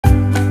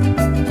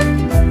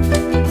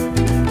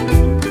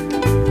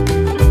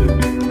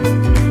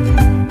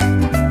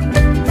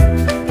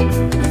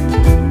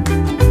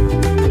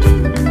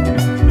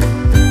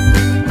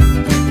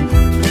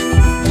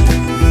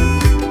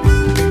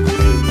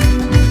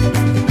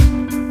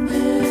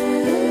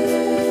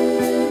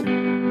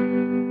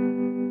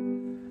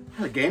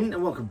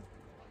welcome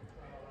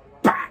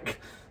back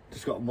to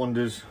Scott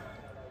Wonders.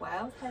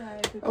 Well, hello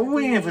everybody. Oh,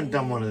 we haven't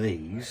done one of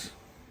these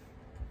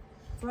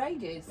for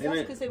ages. That's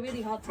because they're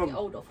really hard to get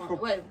hold of.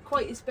 Well,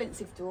 quite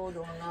expensive to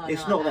order online.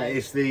 It's not that,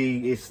 it's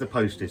the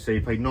postage. So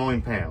you pay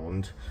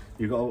 £9.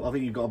 You got, I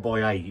think you've got to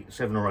buy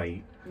 7 or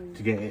 8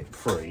 to get it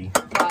free.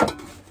 Right.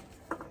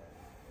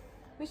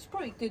 Which is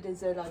probably good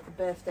as a like a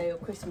birthday or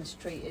Christmas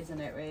treat,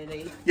 isn't it?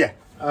 Really. Yeah.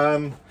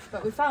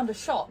 But we found a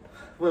shop.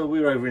 Well,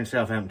 we were over in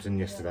Southampton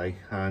yesterday,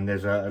 and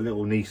there's a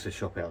little Nisa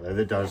shop out there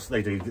that does.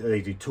 They do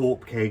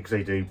TORP kegs.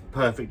 They do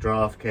perfect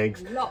draft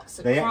kegs. Lots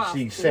of They craft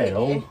actually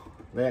sell. beer.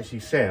 They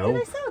actually sell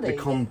the these?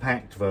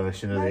 compact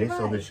version of this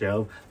on the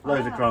shelf.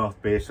 Loads of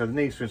craft beer. So the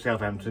Nisa in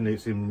Southampton,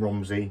 it's in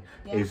Romsey,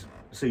 is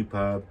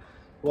superb.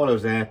 While I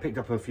was there, picked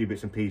up a few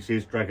bits and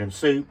pieces. Dragon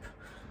soup,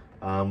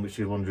 which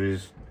your wonder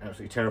is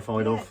absolutely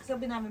terrified of. Because I've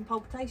been having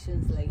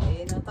palpitations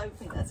lately, and I don't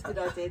think that's a good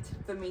idea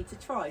for me to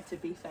try, to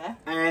be fair.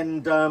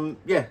 And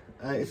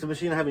it's a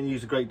machine I haven't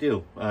used a great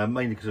deal,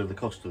 mainly because of the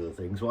cost of the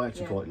things. So I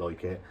actually quite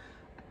like it.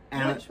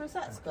 And how much was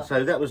that, Scott?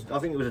 So that was, I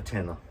think it was a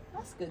tenner.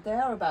 That's good. They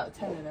are about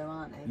 10 of them,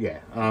 aren't they?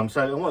 Yeah.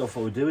 So what I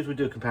thought we'd do is we'd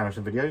do a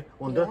comparison video.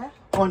 Wonder.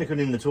 Heineken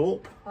in the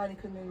TORP.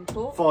 Heineken in the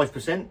TORP.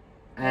 5%,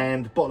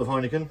 and bottle of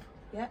Heineken.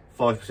 Yeah.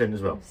 5%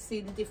 as well. To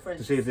see the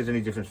difference. To see if there's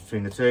any difference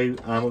between the two.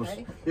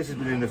 This has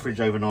been in the fridge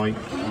overnight.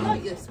 You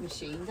like this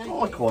machine, don't you?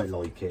 I quite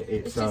like it.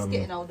 It's just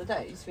getting older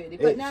days, really.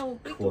 But now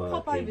we can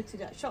pop quirky. over to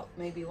that shop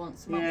maybe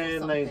once a month. Yeah, or and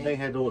something. they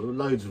had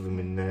loads of them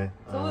in there.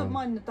 So I wouldn't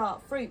mind the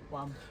dark fruit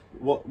one.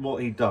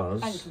 What he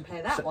does, and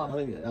compare that one. I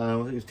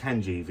think it's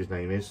Tangive, his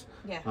name is.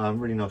 Yeah.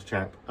 Really nice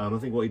chap. I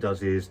think what he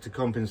does is to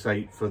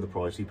compensate for the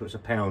price, he puts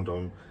 £1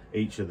 on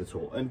each of the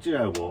TORP. And do you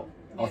know what?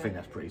 I think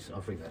that's pretty.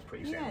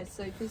 Yeah,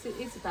 so because it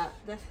is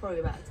that's probably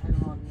about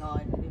 10 or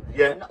 9 anyway.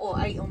 Yeah. Or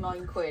 8 or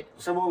 9 quid.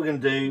 So what we're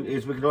going to do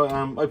is we're going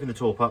to open the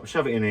TORP up,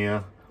 shove it in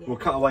here. Yeah. We'll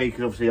cut away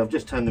because obviously I've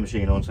just turned the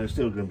machine on, so it's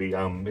still going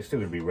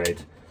to be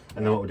red.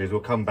 And then what we'll do is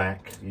we'll come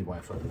back. You won't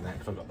have to open that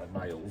because I've got the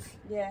nails.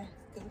 Yeah,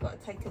 because we've got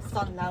to take a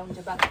sun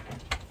lounger back.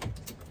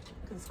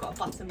 Because it's got a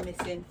button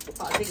missing,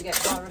 but I didn't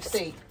get my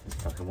receipt.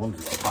 Fucking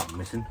wonder's got a button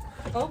missing.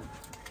 Oh,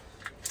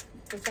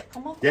 does that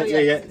come off? Yeah, oh,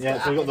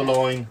 yeah. So we've got the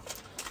line.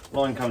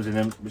 Line comes in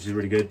them, which is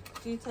really good.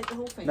 Do you take the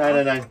whole thing? No.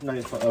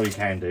 It's fine. Oh, you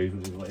can do.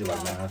 It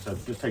won't matter. So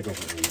just take off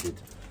what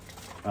needed.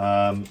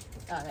 Oh,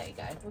 there you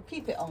go. We'll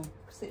keep it on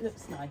because it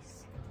looks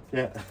nice.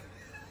 Yeah.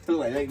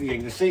 Like you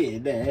can see it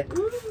in there.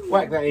 Ooh.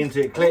 Whack that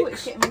into it. Clicks. Oh,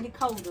 it's getting really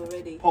cold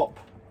already. Pop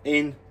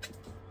in.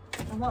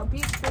 And what a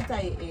beautiful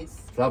day it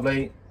is.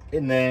 Lovely.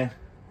 In there.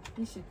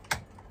 You should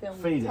film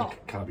Feed the top.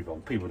 it. Can't be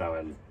bothered. People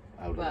know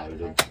how to load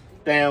them. Okay.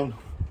 Down.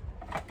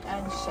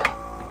 And shut.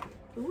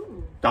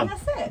 Ooh. Done. And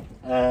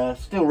that's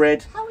it. Still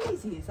red. How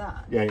easy is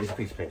that? Yeah, it's a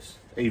piece of piss.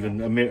 Even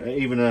a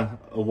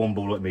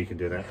womble like me can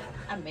do that.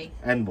 And me.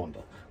 And Wanda.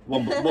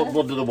 Wonder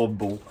the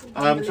womble.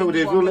 So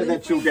we'll let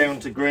that chill down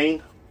to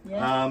green.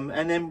 Yeah.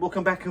 And then we'll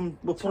come back and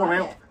we'll pour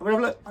them out. And we'll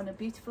have a look. On a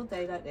beautiful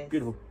day like this.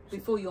 Beautiful.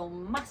 Before your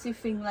massive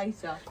thing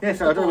later. Yeah,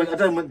 so I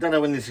don't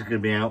know when this is going to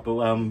be out, but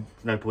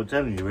no point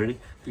telling you really.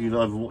 If you've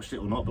either watched it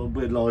or not, but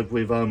we're live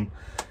with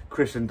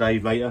Chris and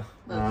Dave later.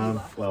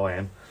 Well, I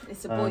am.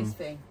 It's a boys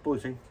thing.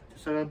 Boys thing.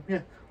 So yeah,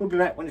 we'll be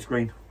back when it's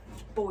green.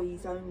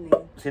 Boys only.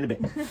 See you in a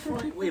bit.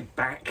 Right, we're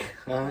back.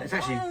 It's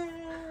actually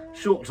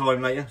short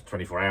time later,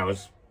 24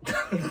 hours.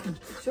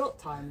 Short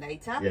time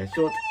later. Yeah,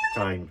 short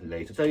time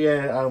later. So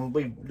yeah,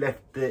 we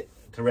left it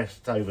to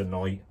rest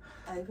overnight.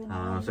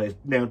 So it's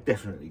now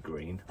definitely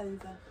green.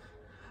 Over.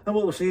 And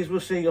what we'll see is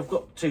I've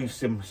got two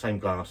same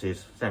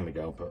glasses, San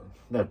Miguel, but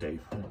they'll do.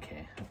 I don't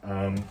care.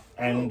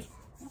 And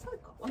I've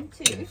got one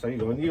too. Yeah, so you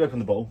go and you open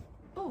the bottle.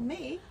 Oh,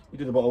 me? You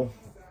do the bottle,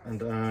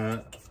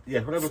 and yeah,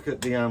 we'll have a look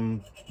at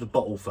the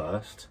bottle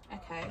first.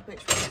 Okay,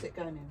 which one is it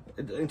going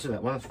in? Into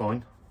that one, that's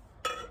fine.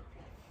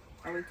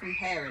 Are we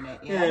comparing it?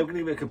 Yeah, we're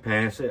going to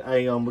compare. So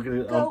we're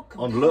going to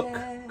on look,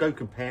 go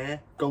compare,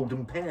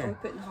 golden pair. Are we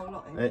putting the whole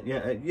lot in?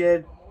 Yeah,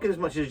 get as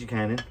much as you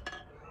can in.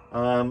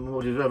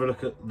 We'll just have a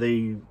look at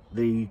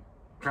the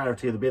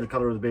clarity of the beer, the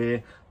colour of the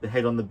beer, the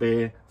head on the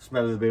beer,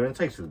 smell of the beer, and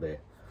taste of the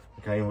beer.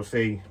 Okay, and we'll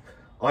see.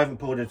 I haven't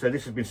poured it, so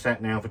this has been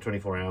sat now for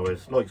 24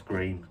 hours. Likes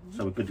green,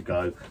 so we're good to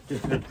go.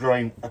 Just going to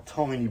drain a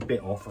tiny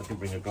bit off. I did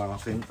bring a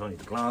glass in, so I need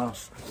the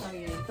glass. Oh yeah,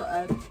 you've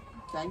got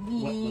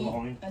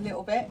a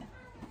little bit.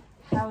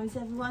 How is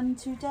everyone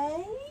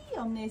today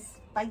on this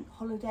bank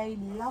holiday?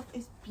 Love,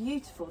 it's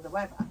beautiful, the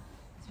weather.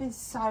 It's been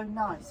so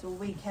nice all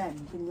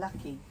weekend, been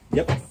lucky.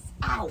 Yep. Yes.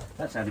 Ow.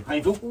 That sounded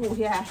painful. Oh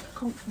yeah,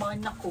 conked my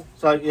knuckle.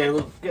 So yeah,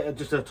 we'll get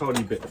just a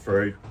tiny bit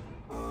through.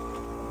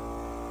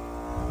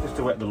 Just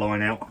to wet the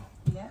line out.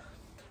 Yeah.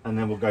 And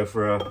then we'll go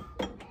for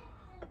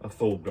a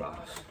full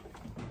glass.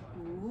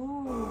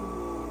 Ooh.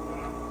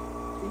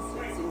 This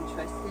looks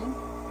interesting.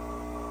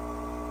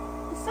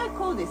 It's so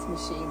cool, this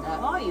machine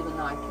though. I even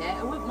like it.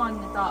 I wouldn't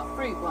mind the dark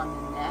fruit one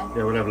in there.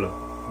 Yeah, we'll have a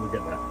look. We'll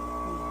get that.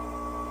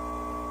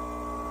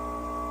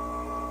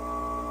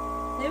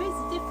 There is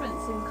a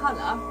difference in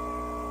colour.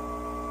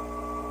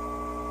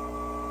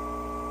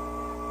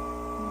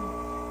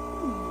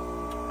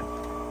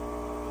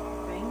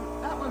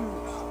 That one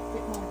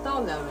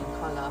hollow in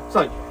colour.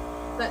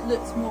 So That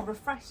looks more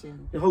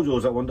refreshing. you hold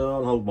yours up, Wanda.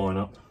 I'll hold mine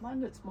up.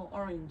 Mine looks more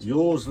orange.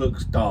 Yours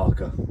looks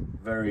darker.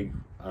 Very.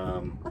 I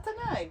don't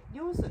know.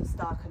 Yours looks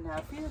darker now.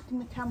 If you look in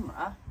the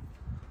camera,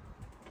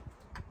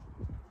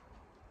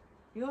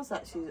 yours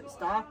actually looks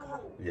darker.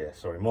 Yeah,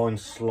 sorry.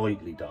 Mine's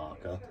slightly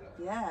darker.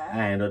 Yeah.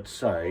 And I'd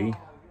say,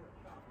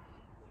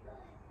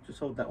 just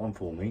hold that one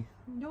for me.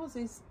 Yours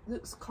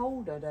looks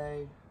colder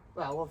though.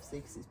 Well, obviously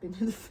because it's been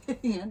in the thing,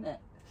 isn't it?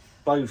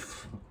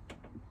 Both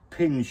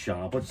pin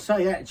sharp. I'd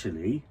say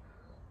actually,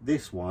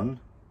 this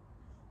one.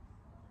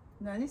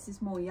 No, this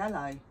is more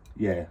yellow.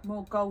 Yeah.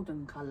 More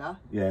golden colour.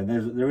 Yeah.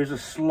 There is a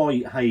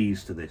slight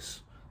haze to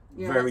this.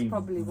 Yeah, Very, that's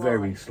probably why.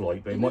 very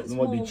slight, but it might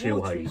be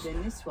chill watery haze.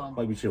 than this one.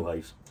 Might be chill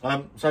haze.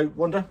 So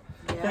Wanda,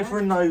 Yeah. go for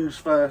a nose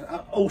first.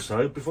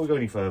 Also, before we go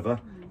any further,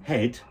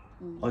 head.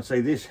 I'd say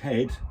this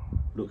head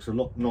looks a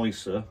lot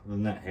nicer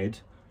than that head.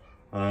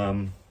 I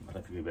don't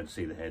think you'll be able to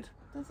see the head.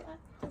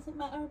 Does it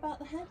matter about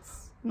the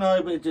heads?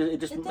 No, but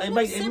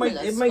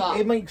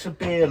it makes a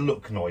beer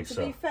look To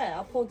nicer. be fair,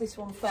 I poured this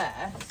one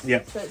first.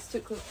 Yep.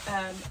 So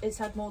it's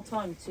had more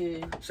time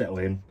to Settle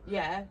in.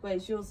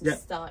 whereas yours is Yep.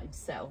 starting to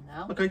settle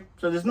now. Okay,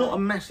 so there's not a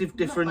massive Not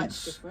much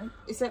difference different,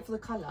 except for the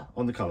colour.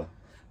 on the colour.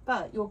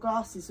 But your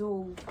glass is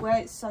all where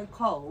it's so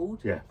cold.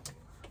 Yeah.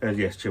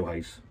 Yes, chill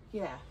haze.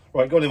 Yeah.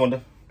 Right, go on in,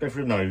 Wanda. Go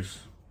for the nose.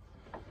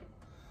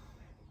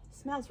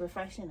 Smells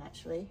refreshing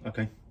actually.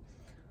 Okay.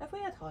 Have we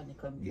had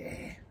Heineken?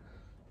 Yeah.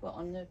 What,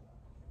 on the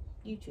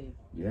YouTube?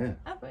 Yeah.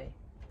 Have we?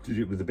 Did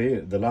you with the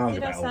beer, the lager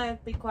Did I battle? say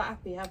I'd be quite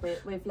happy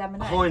with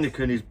lemonade?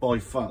 Heineken is by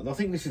far. I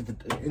think this is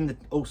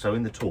also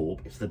in the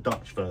Torp. It's the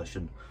Dutch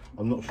version.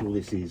 I'm not sure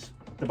this is.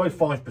 They're both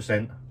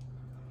 5%.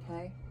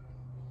 Okay.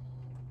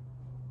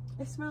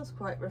 It smells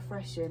quite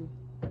refreshing.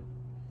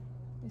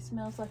 It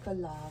smells like a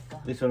lager.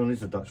 This one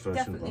is the Dutch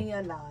version. Definitely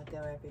a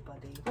lager,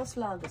 everybody. What's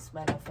lager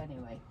smell of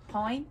anyway?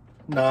 Pine?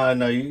 No,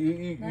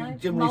 you No?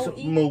 generally sort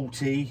of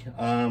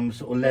malty,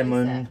 sort of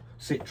lemon,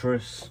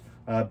 citrus,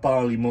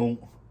 barley malt.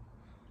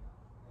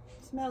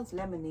 Smells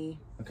lemony.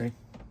 Okay.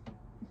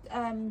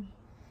 I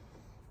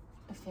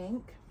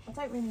think. I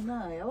don't really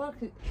know.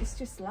 It's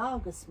just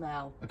lager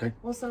smell. Okay.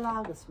 What's the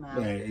lager smell?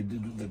 Yeah,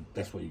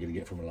 that's what you're going to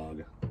get from a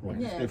lager. Right,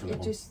 Yeah, let's go for that it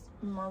one. just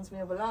reminds me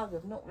of a lager.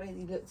 I've not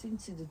really looked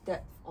into the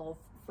depth of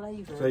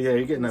flavours. So yeah, you're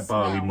getting and that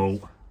barley smell.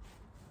 malt.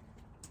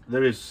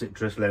 There is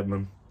citrus,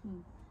 lemon.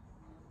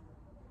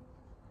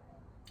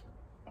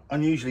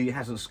 Unusually, it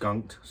hasn't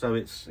skunked, so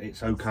it's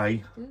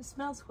okay. It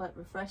smells quite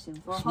refreshing.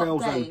 For a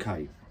Smells hot day,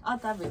 okay.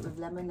 I'd have it with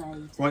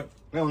lemonade. Right,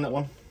 now on that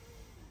one.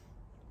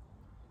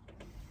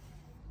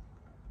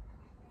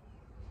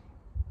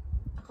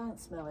 I can't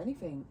smell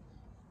anything.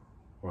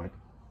 Right,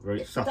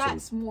 very subtle.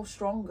 That's more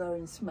stronger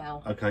in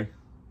smell. Okay,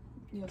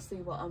 You'll see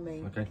what I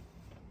mean. okay.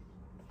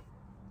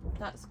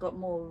 That's got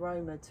more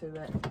aroma to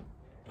it.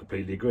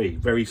 Completely agree.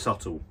 Very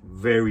subtle.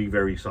 Very,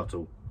 very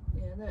subtle.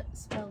 Yeah, look,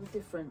 smell the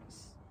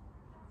difference.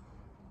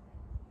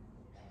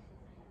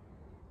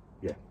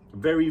 Yeah.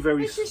 Very,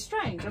 very... Which is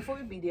strange. I thought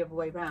it'd be the other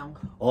way round.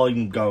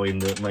 I'm going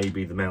that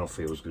maybe the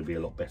mouthfeel is going to be a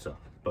lot better,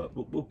 but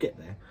we'll get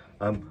there.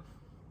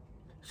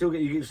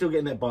 You're still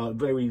getting that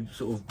very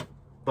sort of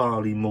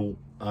barley malt,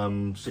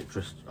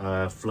 citrus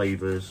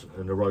flavours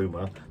and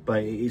aroma,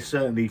 but it is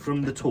certainly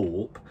from the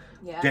Torp,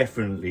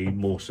 definitely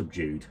more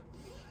subdued.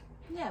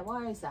 Yeah,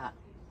 why is that?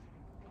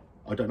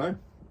 I don't know.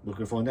 We're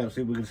going to find out.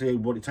 We're going to see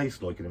what it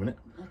tastes like in a minute.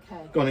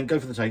 Okay. Go on then, go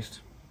for the taste.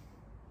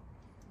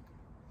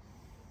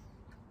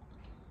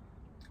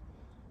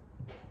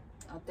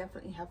 I'll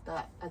definitely have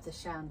that as a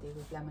shandy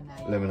with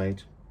lemonade.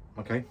 Lemonade.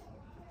 Okay.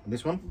 And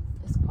this one?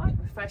 It's quite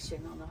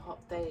refreshing on a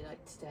hot day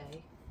like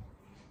today.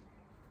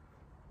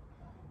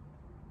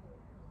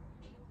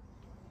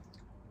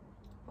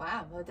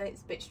 Wow,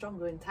 it's a bit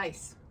stronger in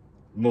taste.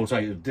 More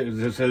taste.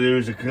 So there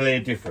is a clear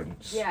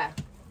difference. Yeah.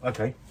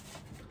 Okay.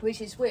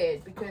 Which is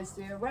weird because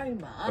the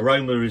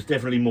aroma is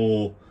definitely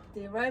more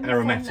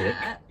aromatic. from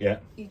that, yeah.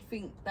 you'd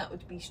think that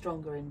would be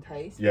stronger in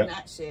taste. Yeah. And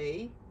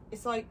actually,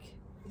 it's like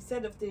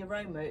instead of the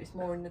aroma, it's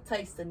more in the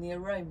taste than the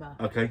aroma.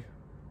 Okay.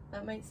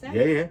 That makes sense?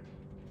 Yeah, yeah.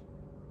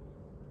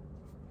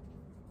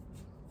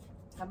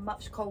 And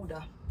much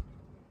colder.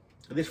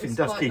 This thing It's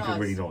does quite keep it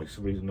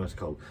really nice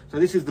cold. So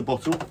this is the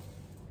bottle.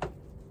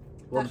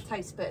 That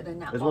tastes better than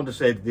that As one. Wanda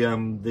said, the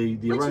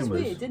Which aromas. is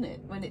weird, isn't it?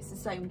 When it's the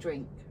same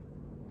drink.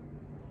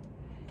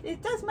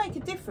 It does make a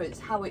difference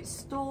how it's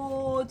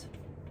stored,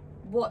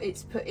 what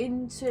it's put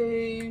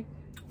into.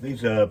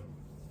 These are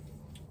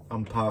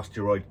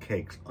unpasteurised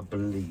kegs, I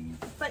believe.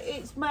 But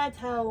it's mad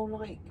how,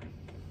 like,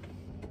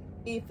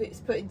 if it's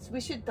put into...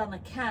 We should have done a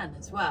can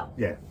as well.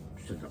 Yeah,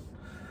 should have.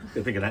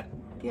 Good think of that.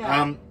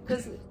 Yeah,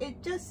 because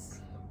it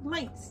just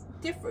makes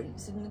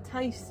difference in the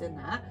taste and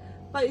that.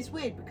 But it's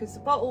weird because the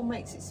bottle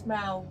makes it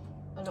smell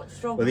a lot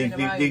stronger.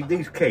 Well,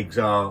 these kegs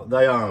are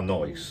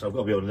nice. I've got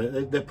to be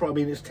honest. They're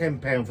probably, I mean, it's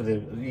 £10 for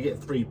you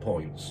get 3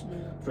 points,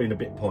 3 and a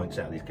bit points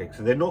out of these kegs,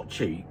 so they're not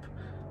cheap.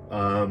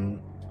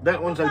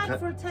 That one's okay.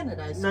 For a tenner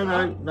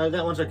though. No,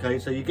 that one's okay.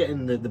 So you're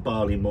getting the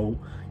barley malt,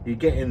 you're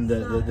getting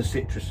the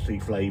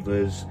citrusy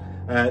flavours.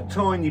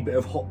 Tiny bit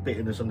of hot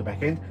bitterness on the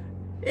back end.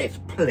 It's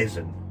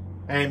pleasant,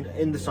 and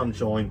in the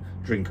sunshine,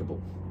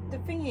 drinkable. The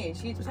thing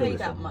is, you'd pay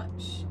that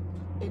much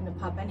in the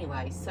pub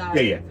anyway, so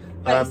yeah.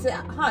 But it's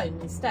at home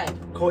instead.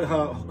 Quite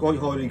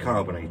highly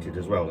carbonated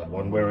as well, that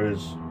one.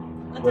 Whereas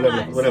we'll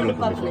have a look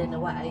at this one.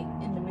 Away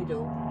in the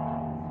middle.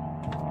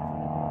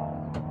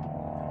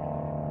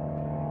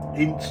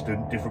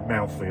 Instant different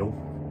mouthfeel.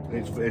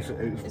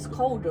 It's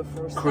colder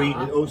for a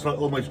start. It's like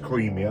almost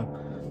creamier.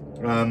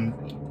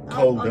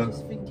 Colder. I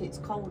just think it's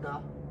colder,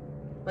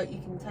 but you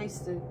can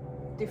taste the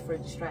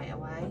difference straight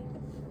away.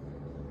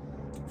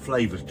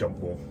 Flavours jump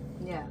more.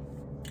 Yeah.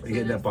 You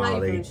get that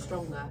barley.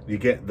 Stronger. You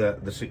get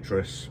the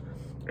citrus,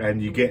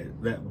 and you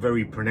get that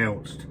very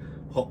pronounced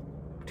hot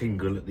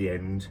tingle at the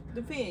end.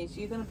 The thing is,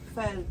 you're going to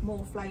prefer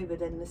more flavour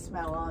than the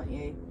smell, aren't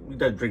you? You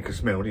don't drink a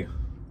smell, do you?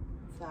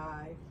 So,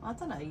 I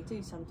don't know, you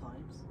do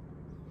sometimes.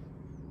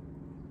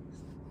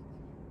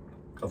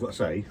 I've got to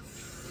say,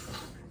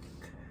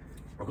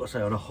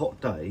 on a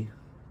hot day,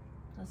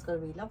 that's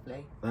going to be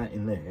lovely. That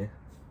in there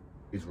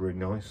is really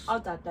nice.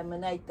 I'd add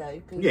lemonade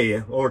though.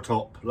 Yeah, or a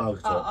top,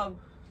 large top. I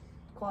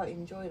quite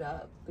enjoy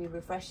that. Be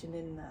refreshing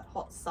in the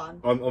hot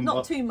sun.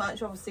 Not too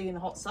much, obviously, in the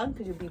hot sun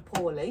because you'll be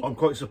poorly. I'm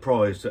quite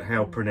surprised at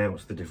how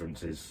pronounced the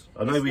difference is.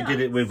 I know we did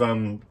it with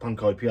Punk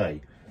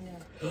IPA.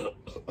 Yeah.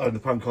 And the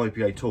Punk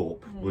IPA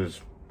Torp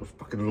was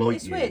fucking light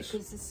It's weird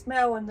because the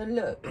smell and the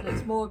look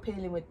looks more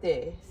appealing with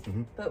this,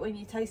 but when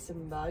you taste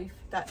them both,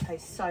 that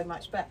tastes so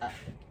much better.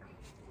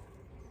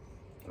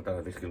 I don't know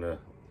if it's gonna.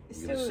 It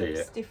still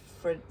looks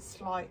different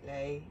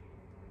slightly.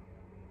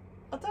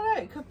 I don't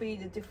know. It could be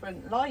the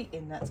different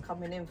lighting that's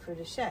coming in through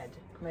the shed,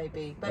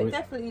 maybe. But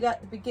definitely at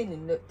the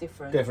beginning looked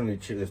different.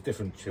 Definitely, there's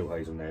different chill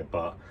haze in there,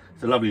 but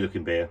it's a lovely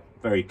looking beer.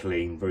 Very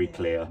clean, very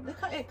clear.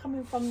 Look at it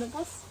coming from the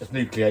bus. It's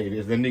nucleated.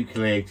 It's the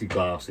nucleated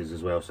glasses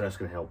as well, so that's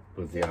going to help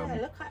with the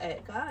look at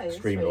it, guys.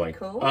 Streaming really away.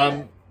 Cool,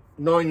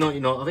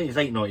 $9.99. I think it's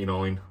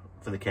 $8.99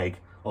 for the keg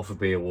off of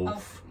Beer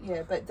Wolf. Oh,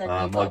 yeah, but then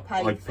you've got to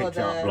pay I for picked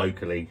it up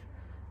locally.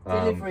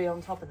 Delivery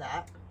on top of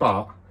that.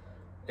 But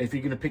if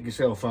you're going to pick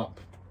yourself up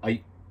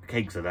 8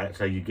 kegs of that,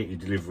 so you get your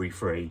delivery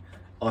free,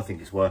 I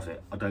think it's worth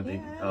it. I don't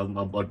think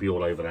I'd be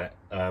all over that.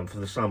 For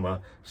the summer,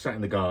 sat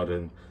in the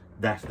garden.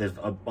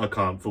 I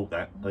can't fault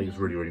that. I think it's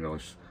really, really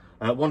nice.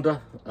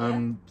 Wanda,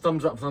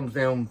 thumbs up, thumbs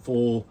down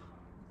for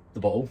the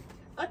bottle.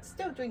 I'd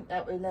still drink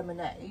that with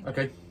lemonade.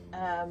 Okay.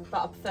 But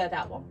I prefer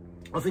that one.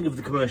 I think of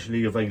the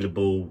commercially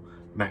available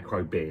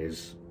macro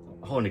beers,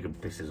 Heineken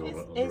pisses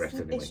all the rest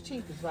anyway. It's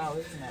cheap as well,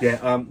 isn't it?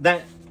 Yeah,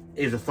 that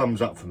is a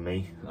thumbs up for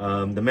me.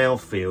 The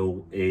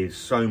mouthfeel is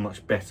so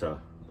much better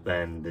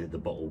than the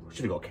bottle.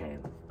 Should have got a can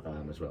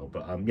as well.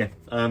 But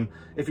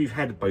if you've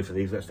had both of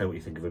these, let us know what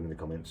you think of them in the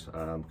comments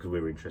because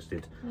we're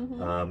interested.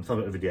 Thumb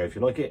up the video if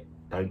you like it.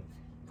 Don't.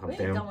 Thumbs down. We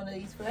haven't done one of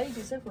these for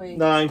ages, have we?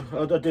 No,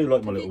 I do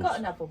like my little. You got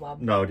another one?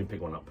 No, I didn't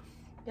pick one up.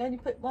 You only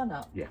picked one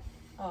up? Yeah.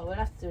 Oh, we'll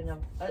have to do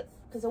another.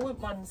 Because I want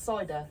one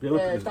cider,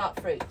 yeah, the dark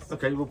fruits.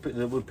 Okay, we'll pick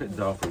the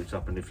dark fruits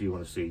up, and if you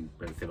want to see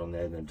anything on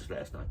there, then just let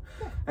us know.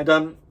 Yeah.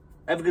 And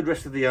have a good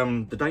rest of the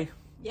day.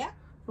 Yeah.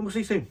 And we'll see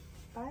you soon.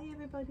 Bye,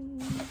 everybody.